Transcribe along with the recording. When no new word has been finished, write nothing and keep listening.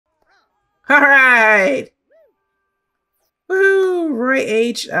All right. Woo! Roy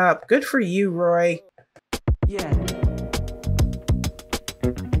aged up. Good for you, Roy. Yeah.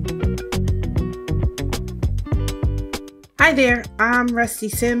 Hi there, I'm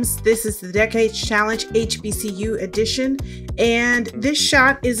RustySimz. This is the Decades Challenge HBCU edition, and this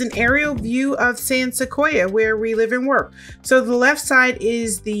shot is an aerial view of San Sequoia, where we live and work. So the left side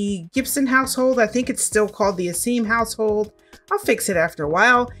is the Gibson household. I think it's still called the Asim household. I'll fix it after a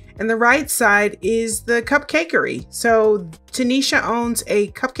while. And the right side is the cupcakery. So Tanisha owns a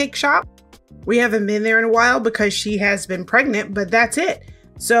cupcake shop. We haven't been there in a while because she has been pregnant, but that's it.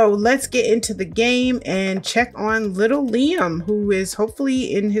 So let's get into the game and check on little Liam, who is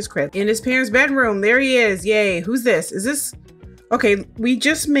hopefully in his crib, in his parents' bedroom. There he is. Yay. Who's this? Is this? Okay, we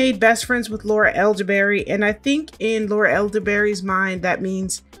just made best friends with Laura Elderberry, and I think in Laura Elderberry's mind, that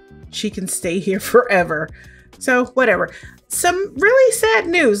means she can stay here forever. So whatever. Some really sad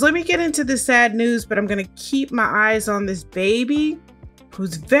news. Let me get into the sad news, but I'm going to keep my eyes on this baby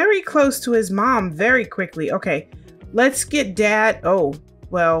who's very close to his mom very quickly. Okay, let's get dad. Oh,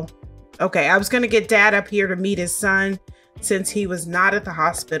 well, okay. I was going to get dad up here to meet his son since he was not at the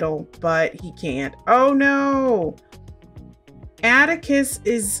hospital, but he can't. Oh no. Atticus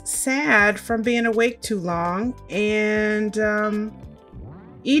is sad from being awake too long and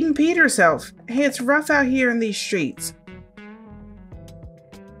Eden peed herself. Hey, it's rough out here in these streets.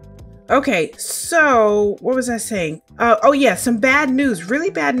 Okay, so what was I saying? Oh yeah, some bad news, really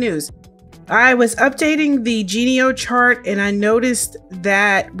bad news. I was updating the Genio chart and I noticed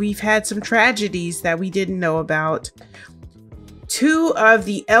that we've had some tragedies that we didn't know about. Two of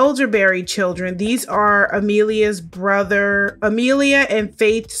the Elderberry children, these are Amelia and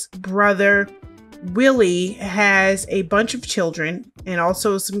Faith's brother, Willie, has a bunch of children and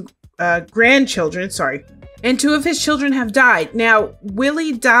also some grandchildren, sorry. And two of his children have died. Now,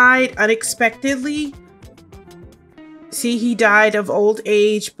 Willie died unexpectedly. See, he died of old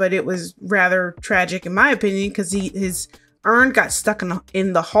age, but it was rather tragic in my opinion because his urn got stuck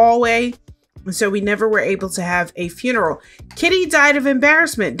in the hallway. And so we never were able to have a funeral. Kitty died of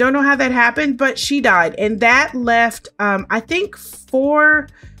embarrassment. Don't know how that happened, but she died. And that left, I think,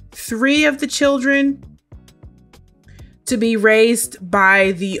 three of the children to be raised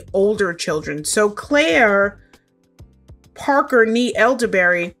by the older children. So Claire Parker Nee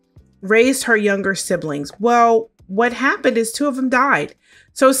Elderberry raised her younger siblings. Well, what happened is two of them died.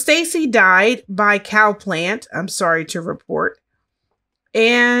 So Stacy died by cowplant, I'm sorry to report.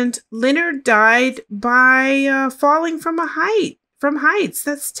 And Leonard died by falling from heights.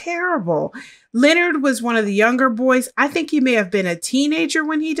 That's terrible. Leonard was one of the younger boys. I think he may have been a teenager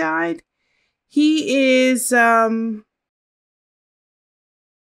when he died. He is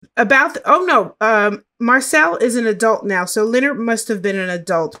Marcel is an adult now, so Leonard must have been an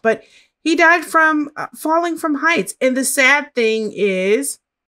adult, but he died from falling from heights. And the sad thing is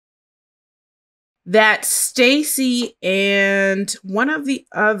that Stacy and one of the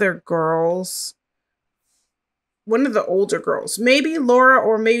other girls, one of the older girls, maybe Laura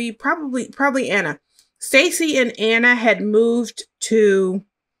or maybe probably Anna. Stacy and Anna had moved to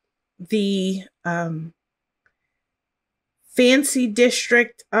the fancy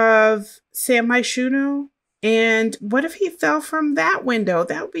district of San Myshuno. And what if he fell from that window?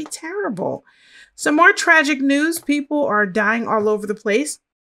 That would be terrible. Some more tragic news. People are dying all over the place.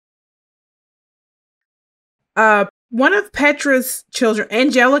 One of Petra's children,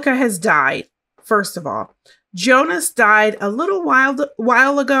 Angelica, has died, first of all. Jonas died a little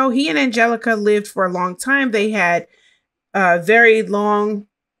while ago. He and Angelica lived for a long time. They had very long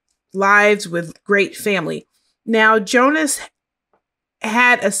lives with great family. Now, Jonas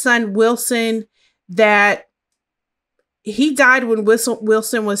had a son, Wilson, that he died when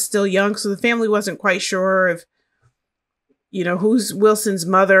Wilson was still young. So the family wasn't quite sure if, who's Wilson's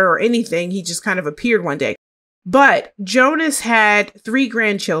mother or anything. He just kind of appeared one day. But Jonas had three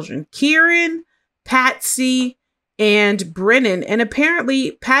grandchildren, Kieran, Patsy, and Brennan. And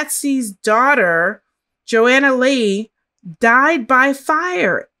apparently Patsy's daughter, Joanna Lee, died by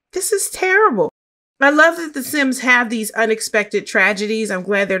fire. This is terrible. I love that the Sims have these unexpected tragedies. I'm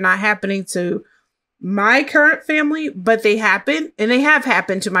glad they're not happening to my current family, but they happen, and they have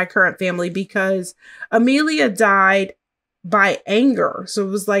happened to my current family because Amelia died by anger. So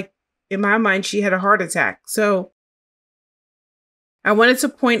it was like, in my mind, she had a heart attack. So I wanted to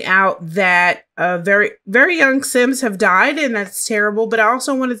point out that very, very young Sims have died, and that's terrible. But I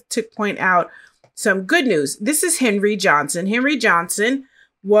also wanted to point out some good news. This is Henry Johnson. Henry Johnson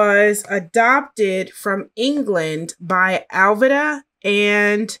was adopted from England by Alvida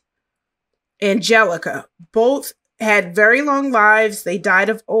and Angelica. Both had very long lives. They died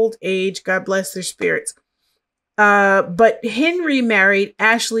of old age. God bless their spirits. But Henry married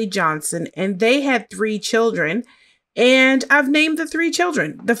Ashley Johnson, and they had 3 children. And I've named the 3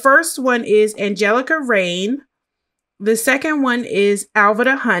 children. The first one is Angelica Rain. The second one is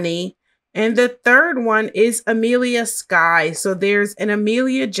Alvida Honey. And the third one is Amelia Sky. So there's an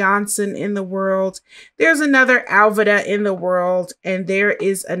Amelia Johnson in the world. There's another Alvida in the world. And there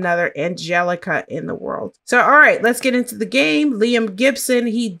is another Angelica in the world. So, all right, let's get into the game. Liam Gibson,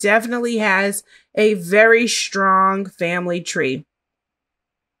 he definitely has a very strong family tree.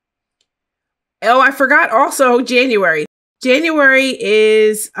 Oh, I forgot also January. January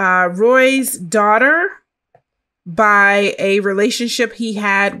is Roy's daughter by a relationship he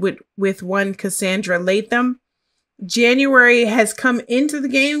had with one Cassandra Latham. January has come into the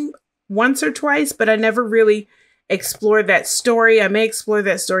game once or twice, but I never really explored that story. I may explore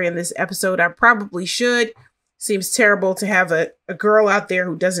that story in this episode. I probably should. Seems terrible to have a girl out there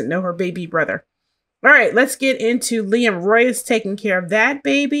who doesn't know her baby brother. All right, let's get into Liam. Roy is taking care of that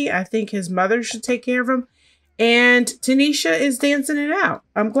baby. I think his mother should take care of him. And Tanisha is dancing it out.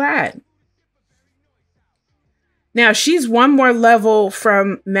 I'm glad. Now, she's one more level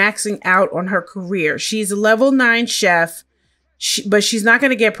from maxing out on her career. She's a level 9 chef, but she's not going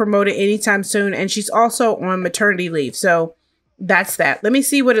to get promoted anytime soon. And she's also on maternity leave. So that's that. Let me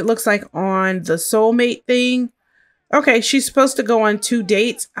see what it looks like on the soulmate thing. Okay, she's supposed to go on 2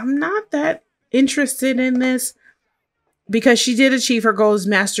 dates. I'm not that interested in this because she did achieve her goal as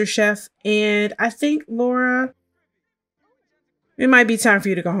Master Chef. And I think, Laura, it might be time for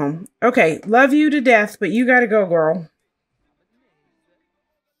you to go home. Okay, love you to death, but you got to go, girl.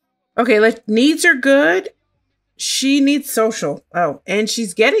 Okay, needs are good. She needs social. Oh, and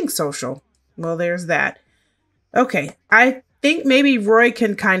she's getting social. Well, there's that. Okay, I think maybe Roy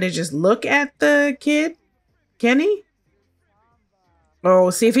can kind of just look at the kid. Can he?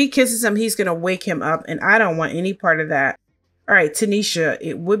 Oh, see, if he kisses him, he's going to wake him up, and I don't want any part of that. All right, Tanisha,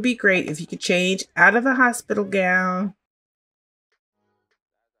 it would be great if you could change out of the hospital gown.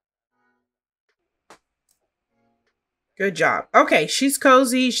 Good job. Okay, she's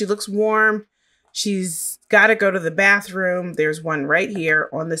cozy. She looks warm. She's got to go to the bathroom. There's one right here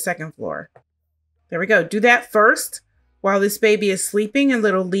on the 2nd floor. There we go. Do that first while this baby is sleeping and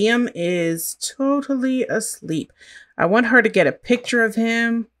little Liam is totally asleep. I want her to get a picture of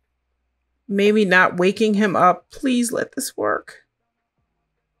him. Maybe not waking him up. Please let this work.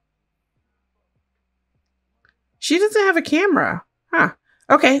 She doesn't have a camera. Huh.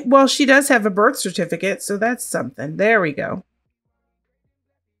 Okay, well, she does have a birth certificate, so that's something. There we go.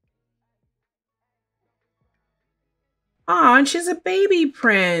 Aw, and she's a baby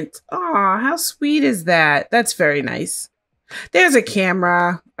print. Aw, how sweet is that? That's very nice. There's a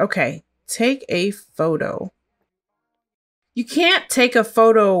camera. Okay, take a photo. You can't take a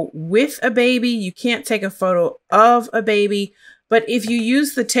photo with a baby. You can't take a photo of a baby. But if you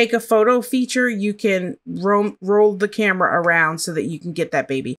use the take a photo feature, you can roll the camera around so that you can get that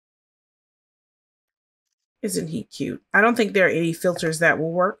baby. Isn't he cute? I don't think there are any filters that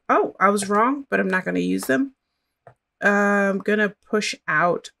will work. Oh, I was wrong, but I'm not going to use them. I'm going to push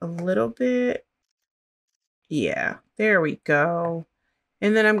out a little bit. Yeah, there we go.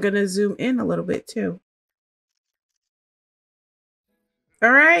 And then I'm going to zoom in a little bit too.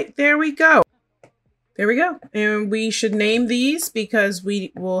 All right, there we go. There we go. And we should name these because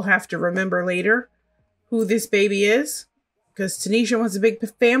we will have to remember later who this baby is. Because Tanisha wants a big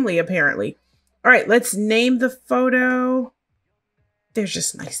family, apparently. All right, let's name the photo. They're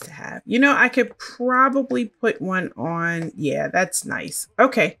just nice to have. You know, I could probably put one on. Yeah, that's nice.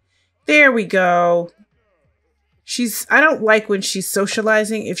 Okay, there we go. I don't like when she's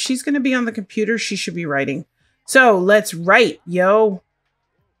socializing. If she's going to be on the computer, she should be writing. So let's write, yo.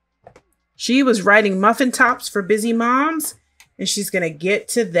 She was writing muffin tops for busy moms, and she's going to get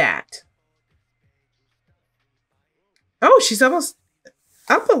to that. Oh, she's almost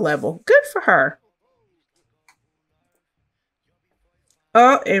up a level. Good for her.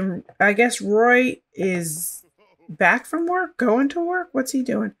 Oh, and I guess Roy is back from work, going to work. What's he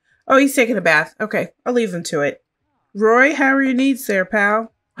doing? Oh, he's taking a bath. Okay, I'll leave him to it. Roy, how are your needs there,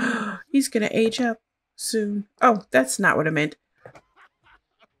 pal? He's going to age up soon. Oh, that's not what I meant.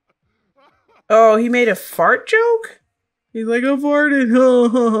 Oh, he made a fart joke? He's like, I'm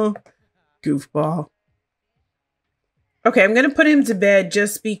farting. Goofball. Okay, I'm going to put him to bed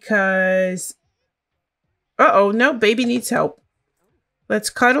just because... Uh-oh, no, baby needs help. Let's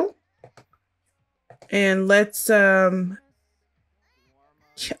cuddle. And let's, oh,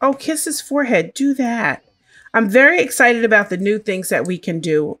 kiss his forehead. Do that. I'm very excited about the new things that we can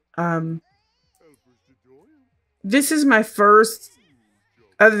do. This is my first,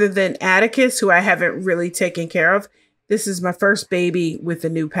 other than Atticus, who I haven't really taken care of. This is my first baby with the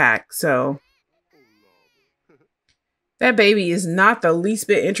new pack. So that baby is not the least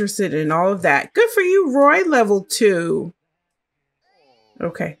bit interested in all of that. Good for you, Roy, level 2.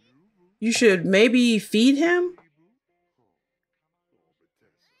 Okay. You should maybe feed him.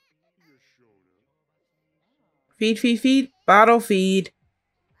 Feed, feed, feed. Bottle feed.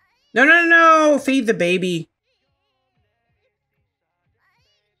 No, no, no, no. Feed the baby.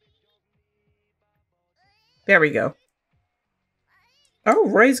 There we go. Oh,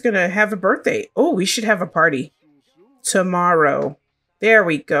 Roy's going to have a birthday. Oh, we should have a party tomorrow. There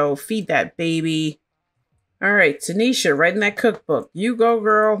we go. Feed that baby. All right, Tanisha, writing that cookbook. You go,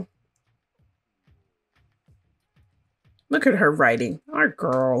 girl. Look at her writing. Our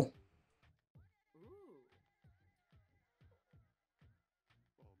girl.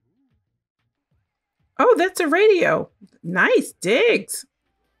 Oh, that's a radio. Nice digs.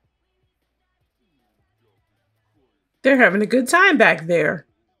 They're having a good time back there.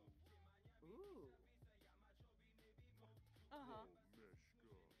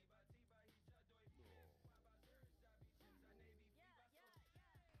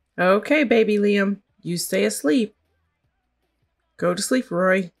 Okay, baby Liam. You stay asleep. Go to sleep,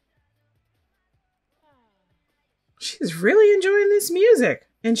 Roy. She's really enjoying this music,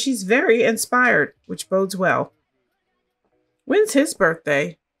 and she's very inspired, which bodes well. When's his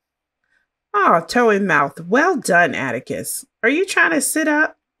birthday? Oh, toe in mouth. Well done, Atticus. Are you trying to sit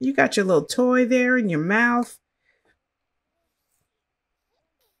up? You got your little toy there in your mouth.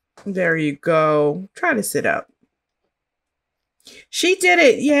 There you go. Try to sit up. She did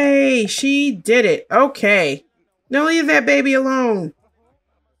it. Yay. She did it. Okay. Now leave that baby alone.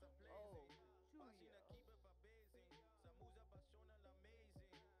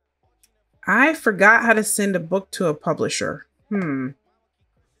 I forgot how to send a book to a publisher.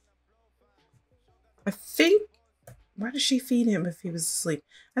 I think, why does she feed him if he was asleep?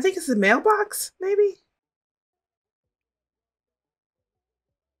 I think it's the mailbox, maybe?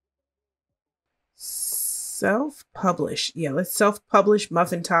 Self-publish. Yeah, let's self-publish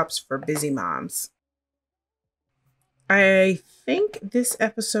muffin tops for busy moms. I think this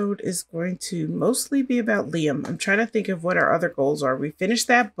episode is going to mostly be about Liam. I'm trying to think of what our other goals are. We finished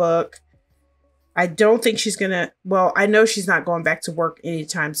that book. I don't think she's going to, well, I know she's not going back to work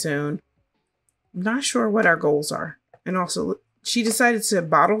anytime soon. I'm not sure what our goals are. And also, she decided to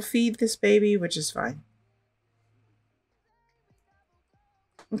bottle feed this baby, which is fine.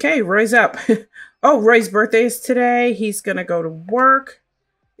 Okay, Roy's up. Oh, Roy's birthday is today. He's going to go to work.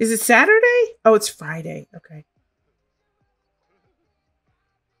 Is it Saturday? Oh, it's Friday. Okay.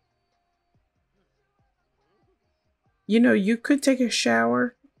 You know, you could take a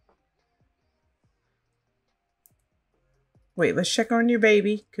shower. Wait, let's check on your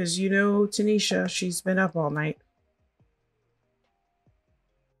baby, because you know Tanisha, she's been up all night.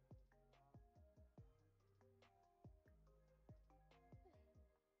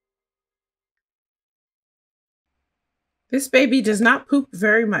 This baby does not poop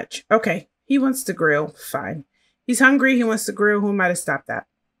very much. Okay, he wants to grill. Fine. He's hungry. He wants to grill. Who am I to stop that?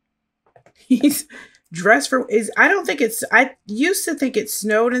 He's dressed for, I don't think it's, I used to think it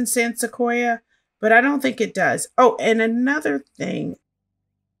snowed in San Sequoia, but I don't think it does. Oh, and another thing.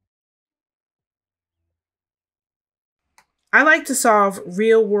 I like to solve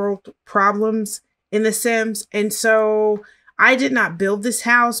real world problems in The Sims. And so I did not build this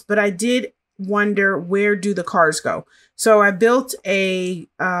house, but I did wonder, where do the cars go? So I built a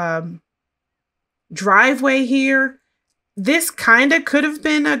driveway here. This kind of could have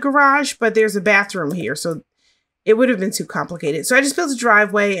been a garage, but there's a bathroom here. So it would have been too complicated. So I just built a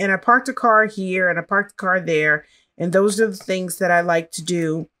driveway and I parked a car here and I parked a car there. And those are the things that I like to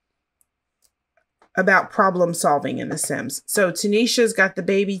do about problem solving in The Sims. So Tanisha's got the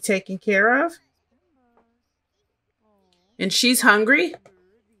baby taken care of. And she's hungry.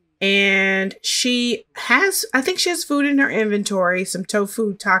 And she has, I think she has food in her inventory, some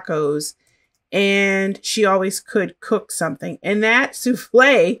tofu tacos. And she always could cook something. And that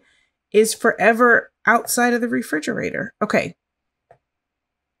souffle is forever outside of the refrigerator. Okay.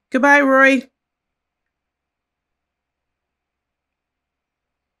 Goodbye, Roy.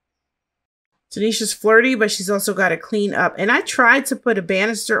 Tanisha's flirty, but she's also got to clean up. And I tried to put a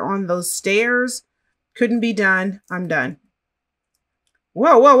banister on those stairs. Couldn't be done. I'm done.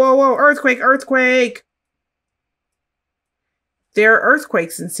 Whoa, whoa, whoa, whoa. Earthquake, earthquake. There are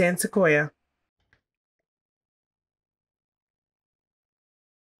earthquakes in San Sequoia.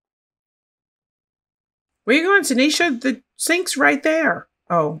 Where you going, Tanisha? The sink's right there.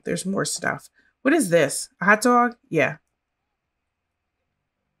 Oh, there's more stuff. What is this? A hot dog? Yeah.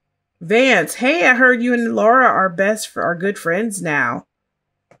 Vance, hey, I heard you and Laura are good friends now.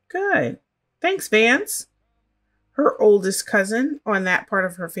 Good. Thanks, Vance. Her oldest cousin on that part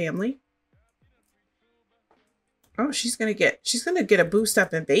of her family. Oh, she's gonna get a boost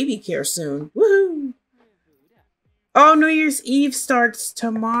up in baby care soon. Woohoo! Oh, New Year's Eve starts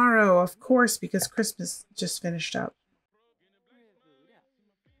tomorrow, of course, because Christmas just finished up.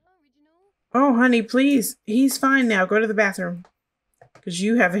 Oh, honey, please. He's fine now. Go to the bathroom. Because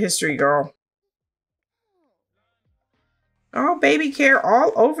you have a history, girl. Oh, baby care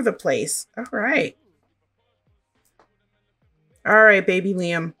all over the place. All right. All right, baby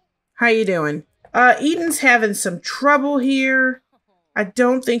Liam. How you doing? Eden's having some trouble here. I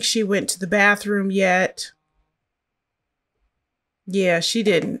don't think she went to the bathroom yet. Yeah, she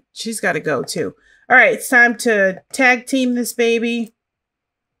didn't. She's got to go too. All right, it's time to tag team this baby.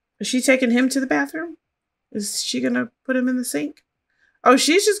 Is she taking him to the bathroom? Is she going to put him in the sink? Oh,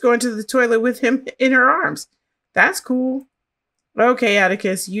 she's just going to the toilet with him in her arms. That's cool. Okay,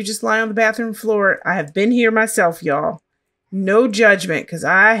 Atticus, you just lie on the bathroom floor. I have been here myself, y'all. No judgment, because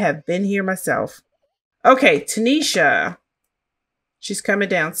I have been here myself. Okay, Tanisha. She's coming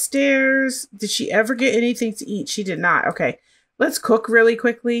downstairs. Did she ever get anything to eat? She did not. Okay, let's cook really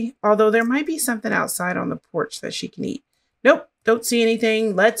quickly. Although there might be something outside on the porch that she can eat. Nope, don't see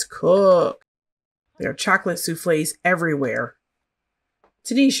anything. Let's cook. There are chocolate souffles everywhere.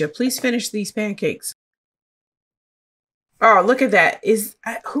 Tanisha, please finish these pancakes. Oh, look at that.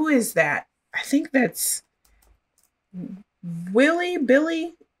 Who is that? I think that's Billy?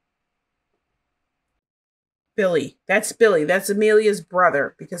 Billy. That's Billy. That's Amelia's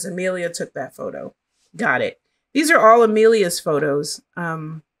brother because Amelia took that photo. Got it. These are all Amelia's photos.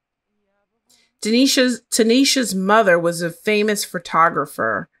 Tanisha's mother was a famous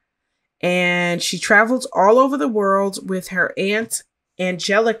photographer, and she traveled all over the world with her aunt,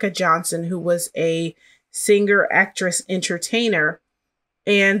 Angelica Johnson, who was a singer, actress, entertainer.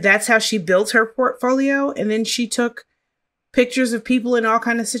 And that's how she built her portfolio. And then she took pictures of people in all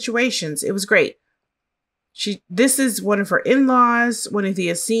kinds of situations. It was great. This is one of her in-laws, one of the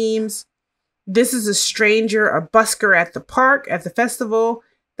Asims. This is a stranger, a busker at the park, at the festival.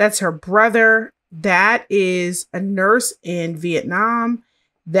 That's her brother. That is a nurse in Vietnam.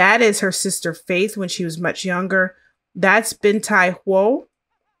 That is her sister Faith when she was much younger. That's Bin Tai Huo,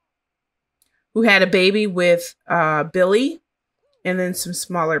 who had a baby with Billy. And then some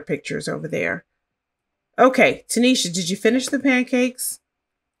smaller pictures over there. Okay, Tanisha, did you finish the pancakes?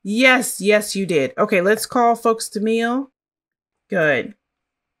 Yes, you did. Okay, let's call folks to meal. Good.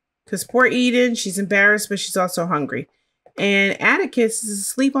 Because poor Eden, she's embarrassed, but she's also hungry. And Atticus is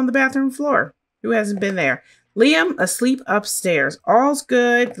asleep on the bathroom floor. Who hasn't been there? Liam, asleep upstairs. All's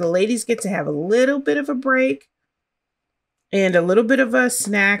good. The ladies get to have a little bit of a break. And a little bit of a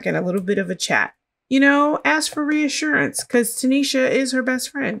snack and a little bit of a chat. You know, ask for reassurance because Tanisha is her best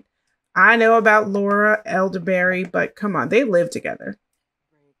friend. I know about Laura Elderberry, but come on, they live together.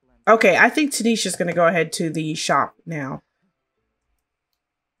 Okay, I think Tanisha's going to go ahead to the shop now.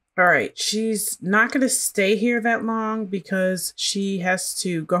 All right, she's not going to stay here that long because she has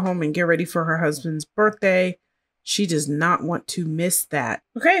to go home and get ready for her husband's birthday. She does not want to miss that.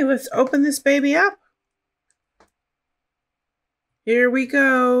 Okay, let's open this baby up. Here we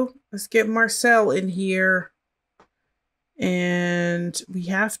go. Let's get Marcel in here. And we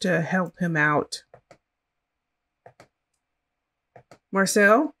have to help him out.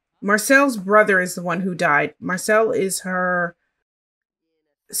 Marcel? Marcel's brother is the one who died. Marcel is her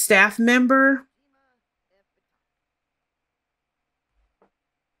staff member.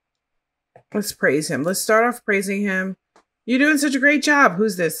 Let's praise him. Let's start off praising him. You're doing such a great job.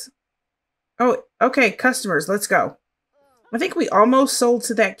 Who's this? Oh, okay. Customers. Let's go. I think we almost sold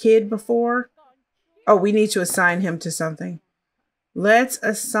to that kid before. Oh, we need to assign him to something. Let's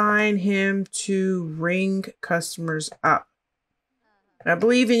assign him to ring customers up. I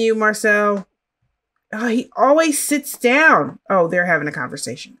believe in you, Marcel. Oh, he always sits down. Oh, they're having a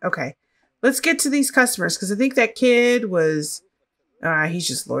conversation. Okay. Let's get to these customers because I think that kid was... he's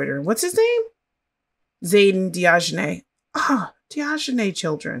just loitering. What's his name? Zayden Diogene. Ah, Diogene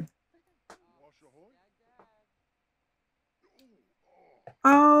children.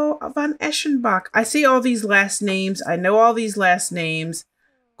 Oh, Von Eschenbach. I see all these last names. I know all these last names.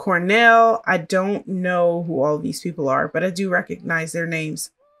 Cornell. I don't know who all these people are, but I do recognize their names.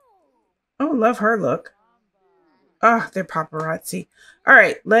 Oh, love her look. Oh, they're paparazzi. All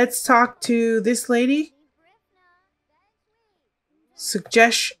right, let's talk to this lady.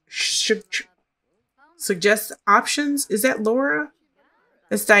 Suggest options. Is that Laura?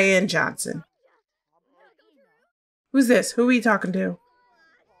 That's Diane Johnson. Who's this? Who are we talking to?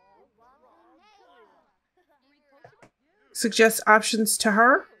 Suggest options to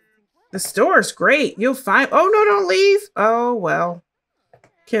her? The store's great. You'll find... Oh, no, don't leave. Oh, well.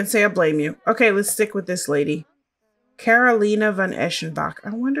 Can't say I blame you. Okay, let's stick with this lady. Carolina von Eschenbach. I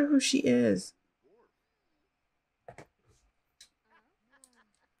wonder who she is.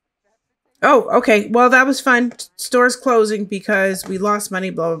 Oh, okay. Well, that was fun. Store's closing because we lost money,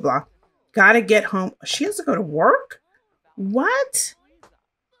 blah, blah, blah. Gotta get home. She has to go to work? What?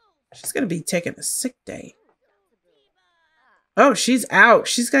 She's going to be taking a sick day. Oh, she's out.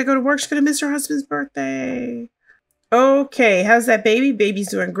 She's got to go to work. She's going to miss her husband's birthday. Okay, how's that baby? Baby's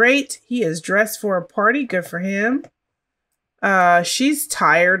doing great. He is dressed for a party. Good for him. She's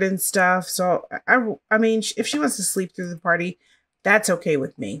tired and stuff. So, I mean, if she wants to sleep through the party, that's okay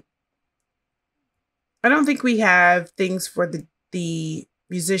with me. I don't think we have things for the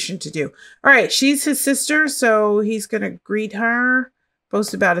musician to do. All right, she's his sister, so he's going to greet her,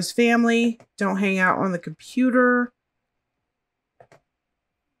 post about his family. Don't hang out on the computer.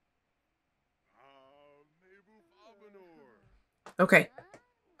 Okay.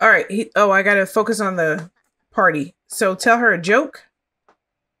 All right. I got to focus on the party. So tell her a joke.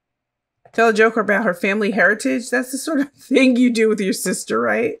 Tell a joke about her family heritage. That's the sort of thing you do with your sister,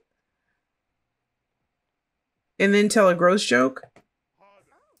 right? And then tell a gross joke.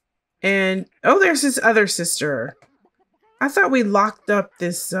 And, oh, there's his other sister. I thought we locked up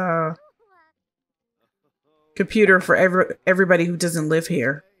this computer for everybody who doesn't live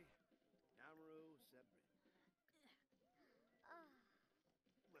here.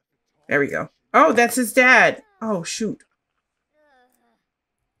 There we go. Oh, that's his dad. Oh, shoot.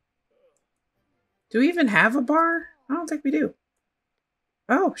 Do we even have a bar? I don't think we do.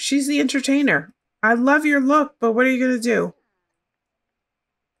 Oh, she's the entertainer. I love your look, but what are you going to do?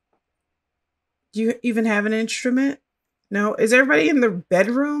 Do you even have an instrument? No. Is everybody in the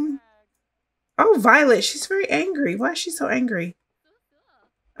bedroom? Oh, Violet. She's very angry. Why is she so angry?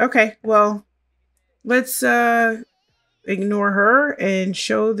 Okay, well, let's ignore her and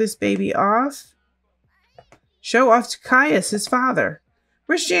show this baby off. Show off to Caius, his father.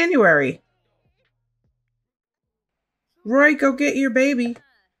 Where's January? Roy, go get your baby.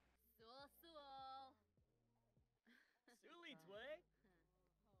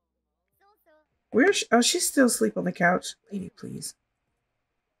 Where's she? Oh, she's still asleep on the couch. Lady, please.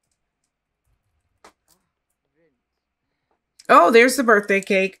 Oh, there's the birthday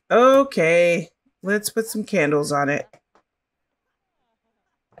cake. Okay, let's put some candles on it.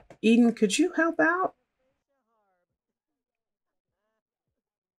 Eden, could you help out?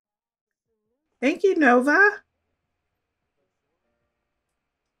 Thank you, Nova.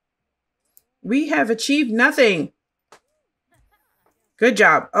 We have achieved nothing. Good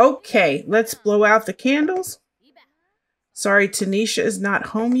job. Okay, let's blow out the candles. Sorry, Tanisha is not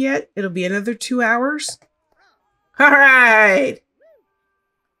home yet. It'll be another 2 hours. All right.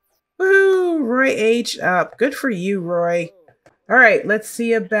 Woo, Roy aged up. Good for you, Roy. All right, let's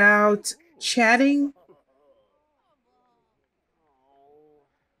see about chatting.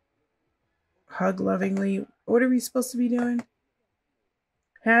 Hug lovingly. What are we supposed to be doing?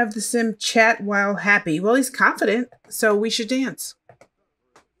 Have the sim chat while happy. Well, he's confident, so we should dance.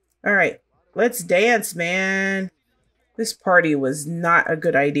 All right, let's dance, man. This party was not a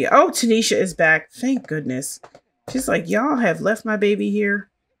good idea. Oh, Tanisha is back. Thank goodness. She's like, y'all have left my baby here.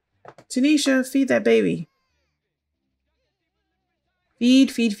 Tanisha, feed that baby.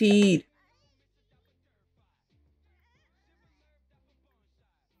 Feed, feed, feed.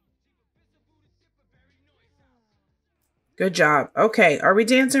 Good job. Okay, are we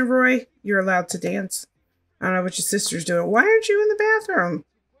dancing, Roy? You're allowed to dance. I don't know what your sister's doing. Why aren't you in the bathroom?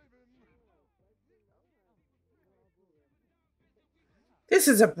 This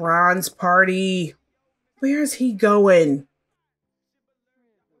is a bronze party. Where's he going?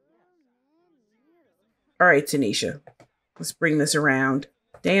 All right, Tanisha. Let's bring this around.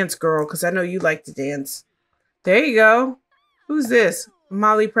 Dance, girl, because I know you like to dance. There you go. Who's this?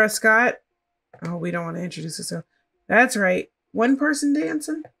 Molly Prescott? Oh, we don't want to introduce herself. That's right. One person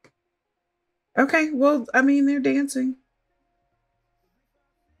dancing? Okay, well, I mean, they're dancing.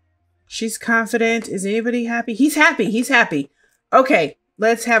 She's confident. Is anybody happy? He's happy. He's happy. Okay,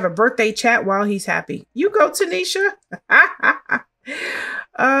 let's have a birthday chat while he's happy. You go, Tanisha.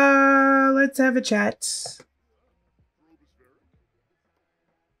 Let's have a chat.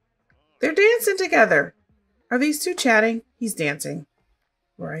 They're dancing together. Are these two chatting? He's dancing.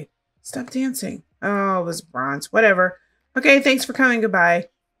 Right. Stop dancing. Oh, it was bronze. Whatever. Okay, thanks for coming. Goodbye.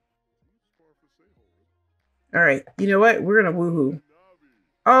 All right. You know what? We're going to woohoo.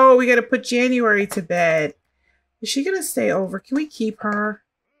 Oh, we got to put January to bed. Is she going to stay over? Can we keep her?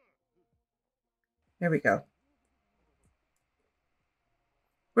 There we go.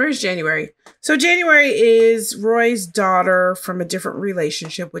 Where's January? So January is Roy's daughter from a different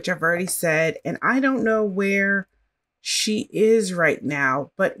relationship, which I've already said. And I don't know where she is right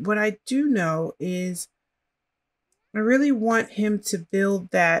now. But what I do know is I really want him to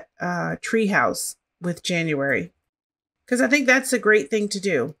build that tree house with January. Because I think that's a great thing to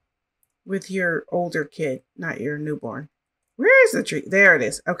do with your older kid, not your newborn. Where is the tree? There it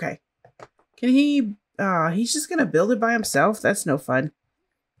is. Okay. Can he... he's just going to build it by himself? That's no fun.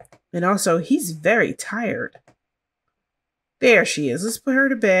 And also, he's very tired. There she is. Let's put her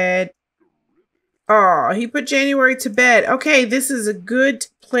to bed. Oh, he put January to bed. Okay, this is a good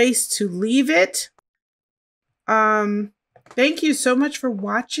place to leave it. Thank you so much for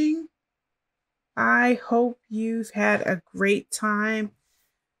watching. I hope you've had a great time.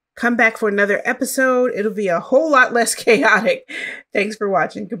 Come back for another episode. It'll be a whole lot less chaotic. Thanks for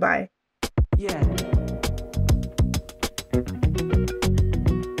watching. Goodbye. Yeah.